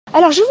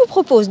Alors je vous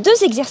propose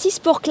 2 exercices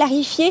pour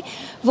clarifier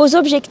vos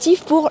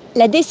objectifs pour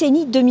la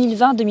décennie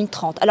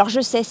 2020-2030. Alors je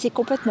sais, c'est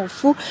complètement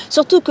fou,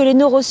 surtout que les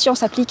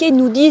neurosciences appliquées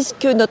nous disent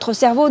que notre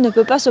cerveau ne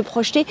peut pas se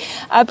projeter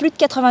à plus de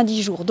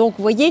 90 jours. Donc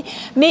vous voyez,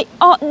 mais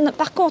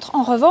par contre,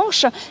 en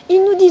revanche,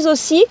 ils nous disent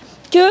aussi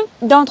que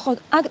dans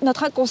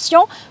notre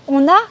inconscient,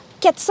 on a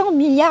 400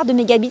 milliards de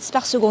mégabits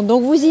par seconde.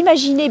 Donc vous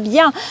imaginez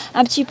bien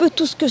un petit peu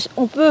tout ce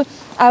qu'on peut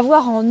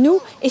avoir en nous.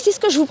 Et c'est ce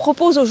que je vous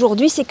propose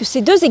aujourd'hui, c'est que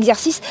ces 2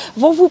 exercices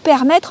vont vous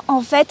permettre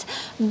en fait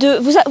de...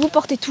 Vous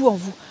portez tout en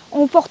vous.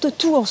 On porte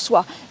tout en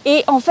soi.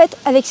 Et en fait,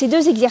 avec ces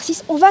 2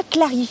 exercices, on va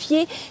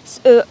clarifier,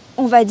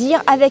 on va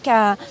dire, avec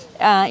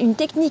une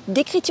technique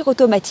d'écriture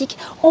automatique,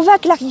 on va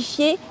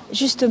clarifier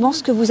justement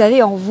ce que vous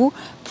avez en vous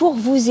pour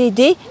vous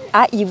aider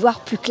à y voir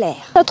plus clair.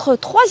 Notre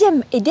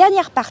 3e et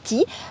dernière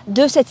partie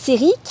de cette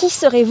série, qui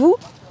serez-vous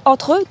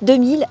entre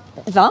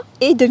 2020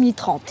 et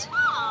 2030 ?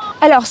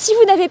 Alors, si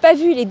vous n'avez pas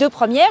vu les 2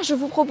 premières, je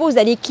vous propose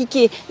d'aller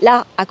cliquer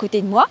là, à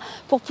côté de moi,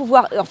 pour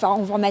pouvoir, enfin,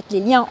 on va mettre les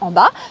liens en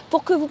bas,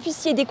 pour que vous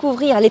puissiez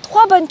découvrir les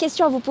 3 bonnes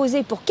questions à vous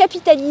poser pour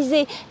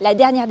capitaliser la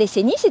dernière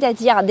décennie,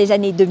 c'est-à-dire des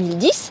années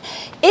 2010,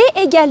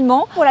 et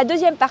également, pour la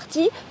 2e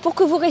partie, pour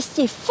que vous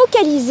restiez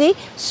focalisé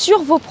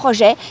sur vos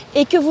projets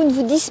et que vous ne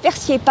vous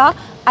dispersiez pas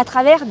à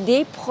travers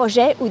des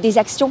projets ou des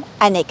actions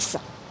annexes.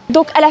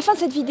 Donc à la fin de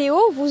cette vidéo,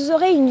 vous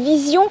aurez une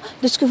vision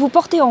de ce que vous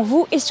portez en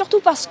vous et surtout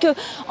parce que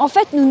en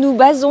fait nous nous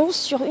basons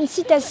sur une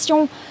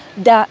citation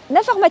d'un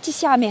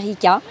informaticien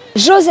américain,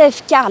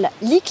 Joseph Carl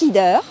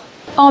Licklider.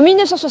 En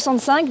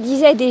 1965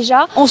 disait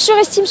déjà « On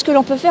surestime ce que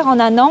l'on peut faire en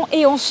 1 an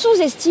et on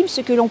sous-estime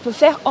ce que l'on peut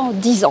faire en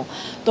 10 ans ».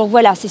 Donc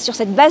voilà, c'est sur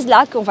cette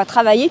base-là qu'on va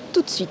travailler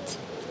tout de suite.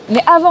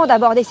 Mais avant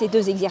d'aborder ces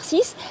 2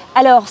 exercices,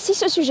 alors si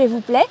ce sujet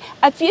vous plaît,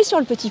 appuyez sur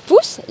le petit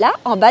pouce, là,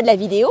 en bas de la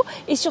vidéo,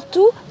 et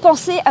surtout,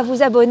 pensez à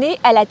vous abonner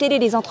à la télé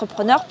des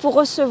entrepreneurs pour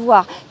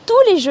recevoir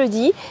tous les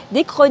jeudis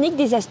des chroniques,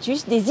 des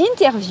astuces, des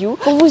interviews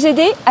pour vous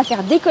aider à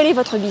faire décoller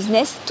votre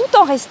business tout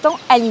en restant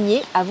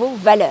aligné à vos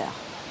valeurs.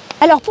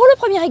 Alors pour le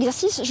premier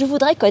exercice, je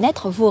voudrais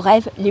connaître vos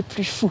rêves les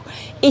plus fous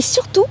et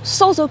surtout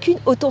sans aucune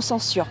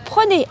autocensure.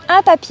 Prenez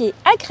un papier,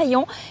 un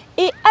crayon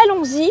et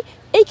allons-y,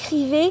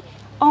 écrivez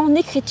en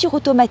écriture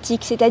automatique,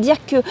 c'est-à-dire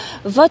que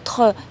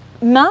votre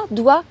main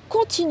doit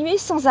continuer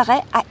sans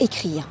arrêt à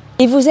écrire.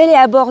 Et vous allez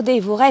aborder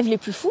vos rêves les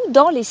plus fous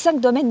dans les 5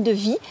 domaines de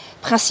vie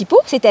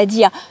principaux,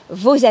 c'est-à-dire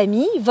vos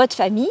amis, votre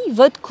famille,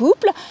 votre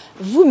couple,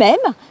 vous-même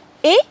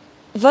et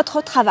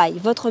votre travail,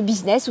 votre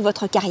business ou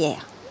votre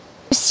carrière.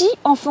 Aussi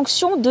en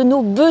fonction de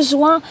nos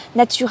besoins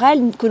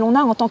naturels que l'on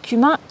a en tant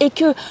qu'humain et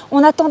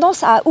qu'on a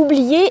tendance à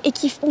oublier et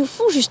qui nous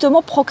font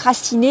justement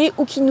procrastiner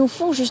ou qui nous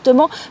font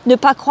justement ne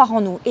pas croire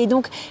en nous. Et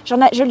donc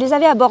je les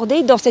avais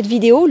abordés dans cette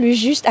vidéo, lui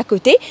juste à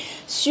côté,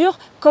 sur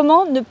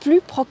comment ne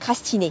plus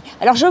procrastiner.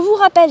 Alors je vous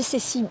rappelle ces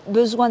 6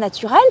 besoins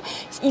naturels,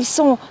 ils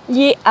sont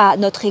liés à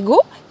notre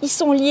ego, ils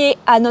sont liés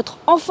à notre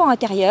enfant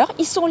intérieur,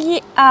 ils sont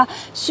liés à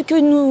ce que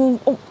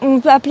on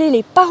peut appeler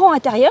les parents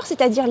intérieurs,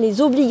 c'est-à-dire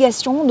les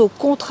obligations, nos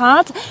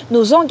contraintes,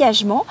 nos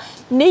engagements,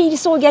 mais ils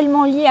sont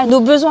également liés à nos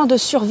besoins de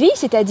survie,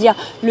 c'est-à-dire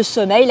le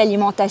sommeil,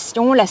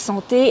 l'alimentation, la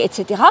santé,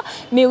 etc.,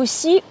 mais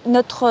aussi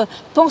notre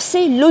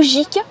pensée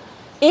logique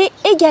et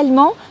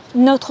également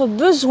notre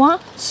besoin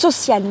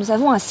social. Nous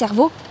avons un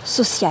cerveau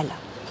social.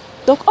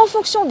 Donc en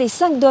fonction des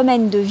 5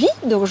 domaines de vie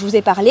dont je vous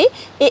ai parlé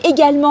et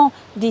également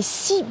des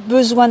 6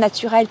 besoins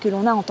naturels que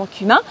l'on a en tant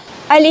qu'humain,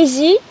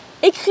 allez-y,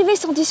 écrivez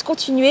sans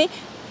discontinuer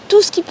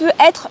tout ce qui peut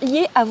être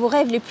lié à vos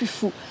rêves les plus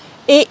fous.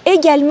 Et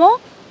également,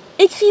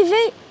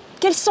 écrivez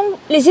quelles sont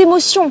les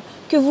émotions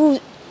que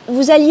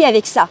vous alliez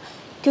avec ça,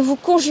 que vous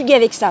conjuguez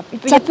avec ça.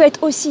 Ça peut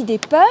être aussi des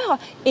peurs,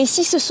 et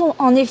si ce sont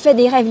en effet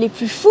des rêves les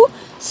plus fous,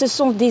 ce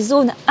sont des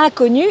zones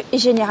inconnues, et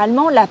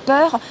généralement la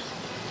peur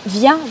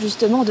vient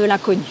justement de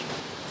l'inconnu.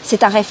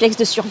 C'est un réflexe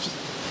de survie.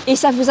 Et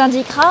ça vous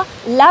indiquera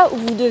là où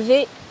vous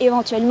devez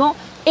éventuellement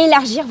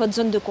élargir votre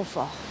zone de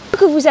confort. Une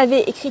fois que vous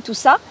avez écrit tout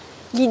ça,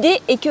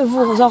 l'idée est que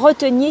vous en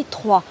reteniez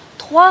 3.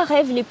 3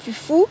 rêves les plus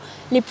fous,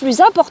 les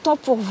plus importants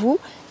pour vous,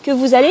 que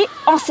vous allez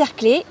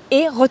encercler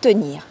et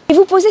retenir. Et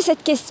vous posez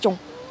cette question.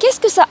 Qu'est-ce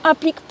que ça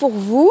implique pour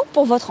vous,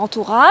 pour votre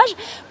entourage?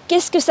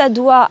 Qu'est-ce que ça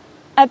doit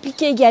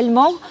impliquer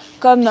également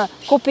comme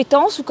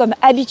compétence ou comme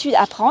habitude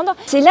à prendre?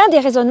 C'est l'un des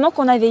raisonnements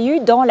qu'on avait eu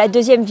dans la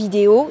 2e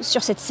vidéo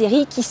sur cette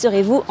série Qui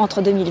serez-vous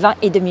entre 2020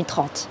 et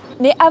 2030.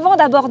 Mais avant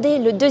d'aborder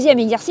le 2e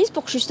exercice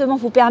pour justement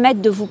vous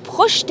permettre de vous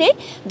projeter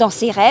dans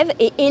ces rêves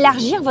et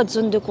élargir votre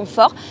zone de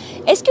confort,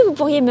 est-ce que vous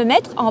pourriez me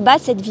mettre en bas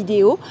de cette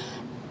vidéo,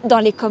 dans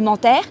les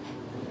commentaires,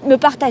 me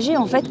partager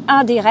en fait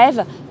un des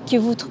rêves qui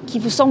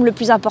vous semble le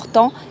plus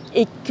important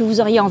et que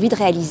vous auriez envie de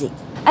réaliser.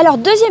 Alors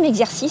 2e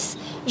exercice,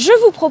 je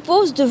vous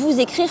propose de vous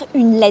écrire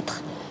une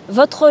lettre,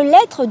 votre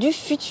lettre du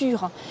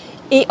futur.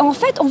 Et en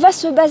fait, on va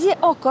se baser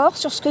encore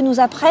sur ce que nous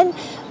apprennent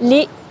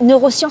les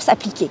neurosciences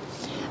appliquées.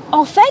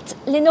 En fait,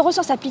 les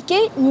neurosciences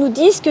appliquées nous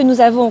disent que nous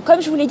avons,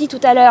 comme je vous l'ai dit tout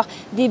à l'heure,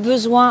 des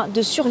besoins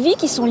de survie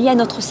qui sont liés à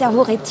notre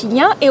cerveau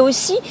reptilien et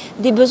aussi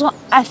des besoins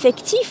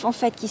affectifs en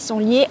fait qui sont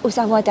liés au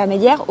cerveau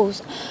intermédiaire,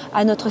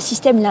 à notre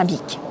système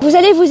limbique. Vous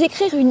allez vous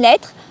écrire une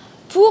lettre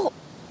pour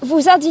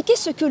vous indiquer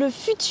ce que le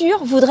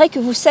futur voudrait que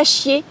vous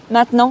sachiez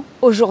maintenant,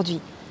 aujourd'hui.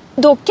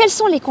 Donc, quels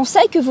sont les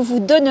conseils que vous vous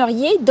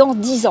donneriez dans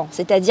 10 ans?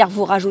 C'est-à-dire,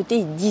 vous rajoutez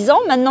 10 ans.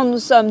 Maintenant, nous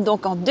sommes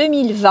donc en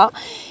 2020.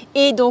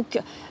 Et donc,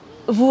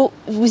 vous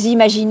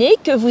imaginez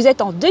que vous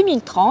êtes en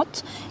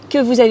 2030, que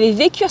vous avez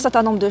vécu un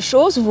certain nombre de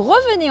choses, vous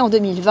revenez en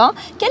 2020.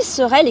 Quels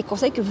seraient les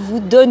conseils que vous vous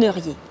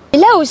donneriez? Et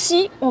là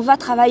aussi, on va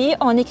travailler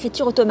en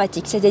écriture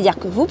automatique. C'est-à-dire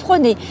que vous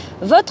prenez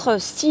votre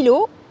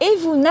stylo et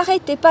vous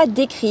n'arrêtez pas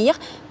d'écrire,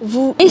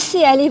 vous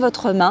laissez aller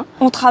votre main.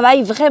 On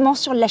travaille vraiment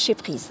sur le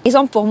lâcher-prise.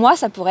 Exemple pour moi,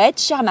 ça pourrait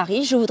être « Chère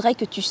Marie, je voudrais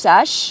que tu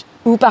saches »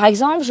 ou par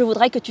exemple « Je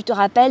voudrais que tu te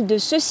rappelles de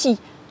ceci »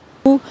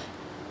 ou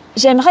 «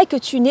 J'aimerais que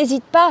tu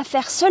n'hésites pas à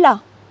faire cela ».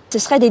 Ce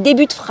seraient des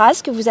débuts de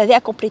phrases que vous avez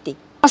à compléter.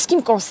 En ce qui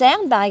me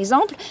concerne, par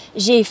exemple,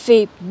 j'ai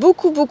fait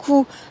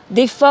beaucoup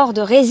d'efforts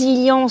de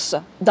résilience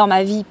dans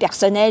ma vie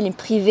personnelle et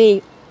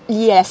privée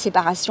liée à la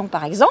séparation,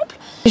 par exemple.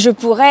 Je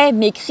pourrais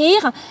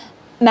m'écrire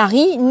 «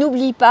 Marie,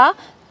 n'oublie pas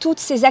toutes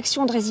ces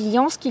actions de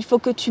résilience qu'il faut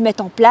que tu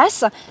mettes en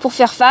place pour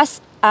faire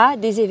face à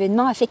des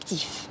événements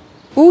affectifs. »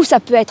 Ou ça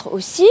peut être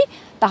aussi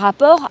par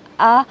rapport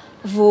à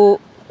vos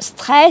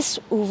stress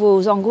ou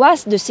vos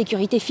angoisses de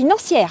sécurité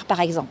financière,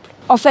 par exemple.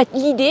 En fait,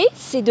 l'idée,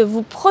 c'est de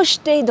vous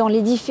projeter dans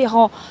les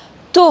différents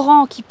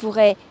torrents qui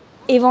pourraient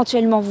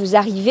éventuellement vous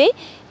arriver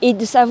et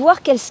de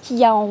savoir qu'est-ce qu'il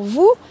y a en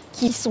vous,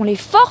 qui sont les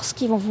forces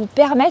qui vont vous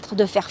permettre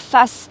de faire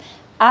face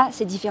à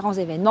ces différents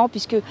événements,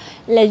 puisque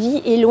la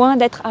vie est loin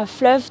d'être un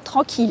fleuve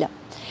tranquille.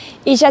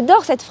 Et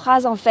j'adore cette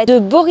phrase en fait de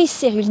Boris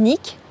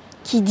Cyrulnik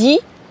qui dit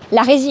 «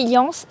 La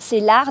résilience, c'est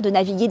l'art de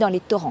naviguer dans les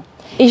torrents ».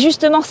 Et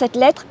justement, cette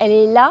lettre, elle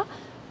est là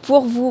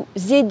pour vous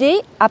aider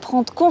à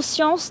prendre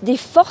conscience des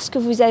forces que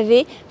vous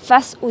avez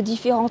face aux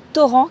différents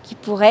torrents qui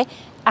pourraient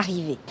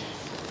arriver.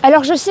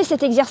 Alors je sais,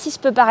 cet exercice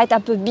peut paraître un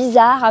peu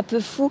bizarre, un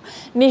peu fou,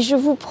 mais je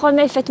vous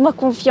promets, faites-moi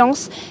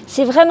confiance,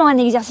 c'est vraiment un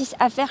exercice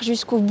à faire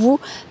jusqu'au bout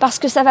parce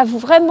que ça va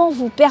vraiment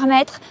vous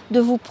permettre de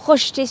vous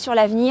projeter sur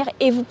l'avenir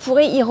et vous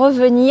pourrez y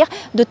revenir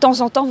de temps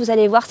en temps, vous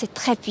allez voir, c'est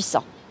très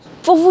puissant.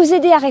 Pour vous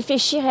aider à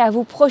réfléchir et à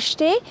vous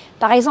projeter,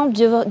 par exemple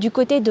du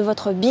côté de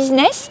votre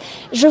business,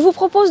 je vous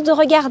propose de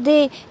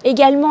regarder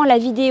également la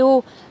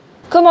vidéo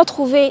 « Comment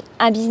trouver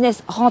un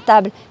business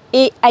rentable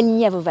et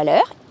aligné à vos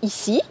valeurs »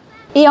 ici.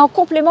 Et en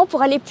complément,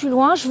 pour aller plus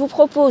loin, je vous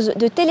propose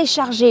de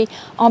télécharger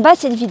en bas de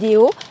cette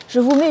vidéo, je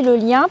vous mets le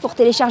lien pour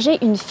télécharger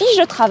une fiche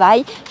de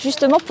travail,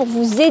 justement pour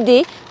vous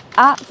aider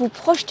à vous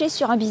projeter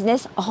sur un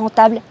business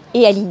rentable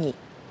et aligné.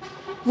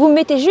 Vous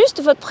mettez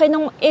juste votre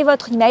prénom et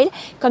votre email,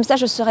 comme ça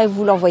je saurai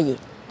vous l'envoyer.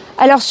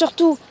 Alors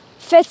surtout,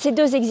 faites ces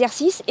 2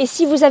 exercices et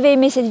si vous avez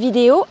aimé cette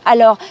vidéo,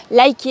 alors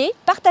likez,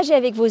 partagez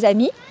avec vos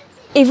amis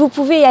et vous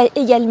pouvez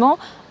également,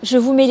 je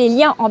vous mets les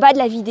liens en bas de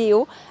la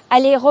vidéo,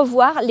 aller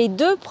revoir les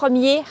 2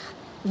 premières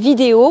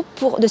vidéo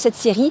de cette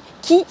série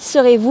 « Qui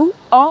serez-vous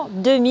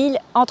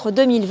entre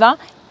 2020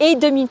 et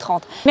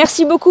 2030 ?»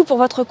 Merci beaucoup pour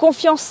votre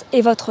confiance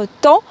et votre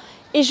temps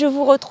et je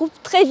vous retrouve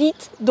très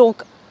vite. Donc,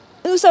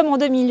 nous sommes en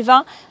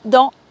 2020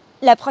 dans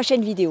la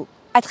prochaine vidéo.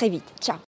 À très vite. Ciao.